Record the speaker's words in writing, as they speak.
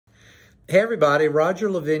Hey everybody, Roger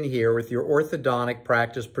Levin here with your orthodontic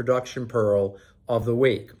practice production pearl of the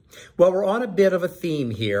week. Well, we're on a bit of a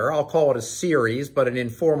theme here. I'll call it a series, but an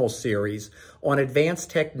informal series on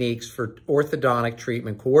advanced techniques for orthodontic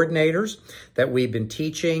treatment coordinators that we've been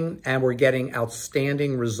teaching, and we're getting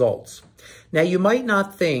outstanding results. Now, you might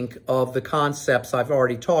not think of the concepts I've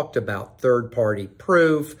already talked about, third-party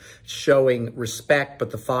proof, showing respect,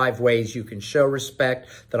 but the 5 ways you can show respect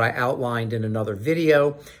that I outlined in another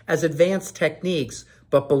video, as advanced techniques,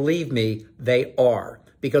 but believe me, they are.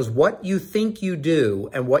 Because what you think you do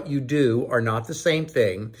and what you do are not the same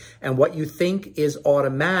thing, and what you think is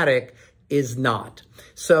automatic is not.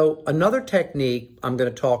 So another technique I'm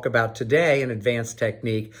going to talk about today, an advanced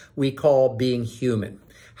technique we call being human.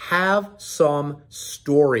 Have some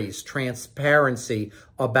stories, transparency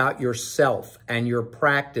about yourself and your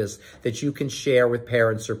practice that you can share with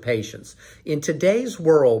parents or patients. In today's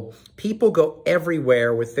world, people go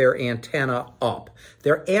everywhere with their antenna up.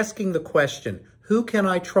 They're asking the question, who can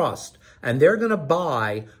I trust? And they're going to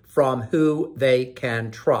buy from who they can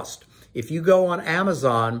trust. If you go on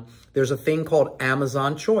Amazon, there's a thing called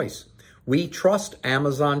Amazon Choice. We trust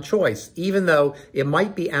Amazon Choice, even though it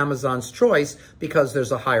might be Amazon's choice because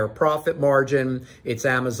there's a higher profit margin, it's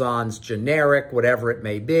Amazon's generic, whatever it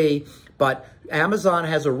may be. But Amazon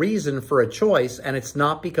has a reason for a choice, and it's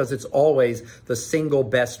not because it's always the single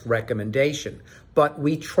best recommendation. But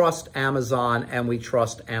we trust Amazon, and we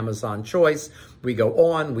trust Amazon Choice. We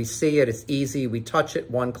go on, we see it, it's easy, we touch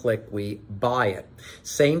it, one click, we buy it.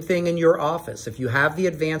 Same thing in your office. If you have the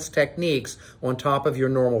advanced techniques on top of your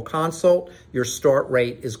normal consult, your start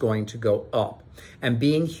rate is going to go up. And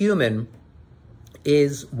being human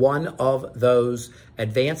is one of those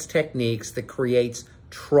advanced techniques that creates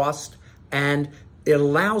trust, and it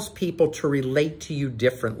allows people to relate to you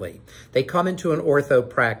differently. They come into an ortho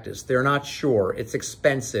practice. They're not sure. It's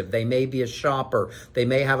expensive. They may be a shopper. They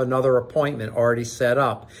may have another appointment already set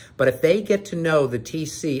up. But if they get to know the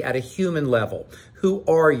TC at a human level, who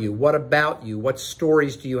are you? What about you? What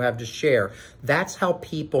stories do you have to share? That's how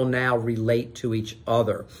people now relate to each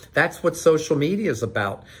other. That's what social media is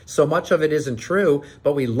about. So much of it isn't true,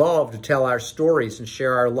 but we love to tell our stories and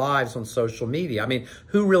share our lives on social media. I mean,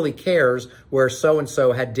 who really cares where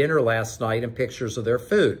so-and-so had dinner last night and pictures of their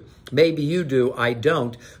food? Maybe you do, I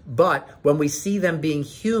don't. But when we see them being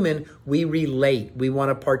human, we relate. We want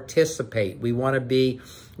to participate.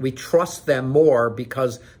 We trust them more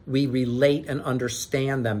because we relate and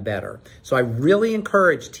understand them better. So I really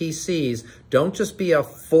encourage TCs, don't just be a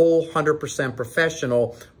full 100%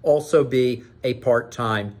 professional, also be a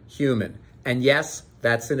part-time human. And yes,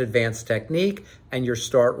 that's an advanced technique, and your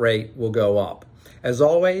start rate will go up. As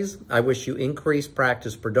always, I wish you increased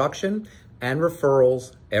practice production and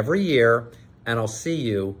referrals every year, and I'll see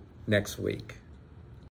you next week.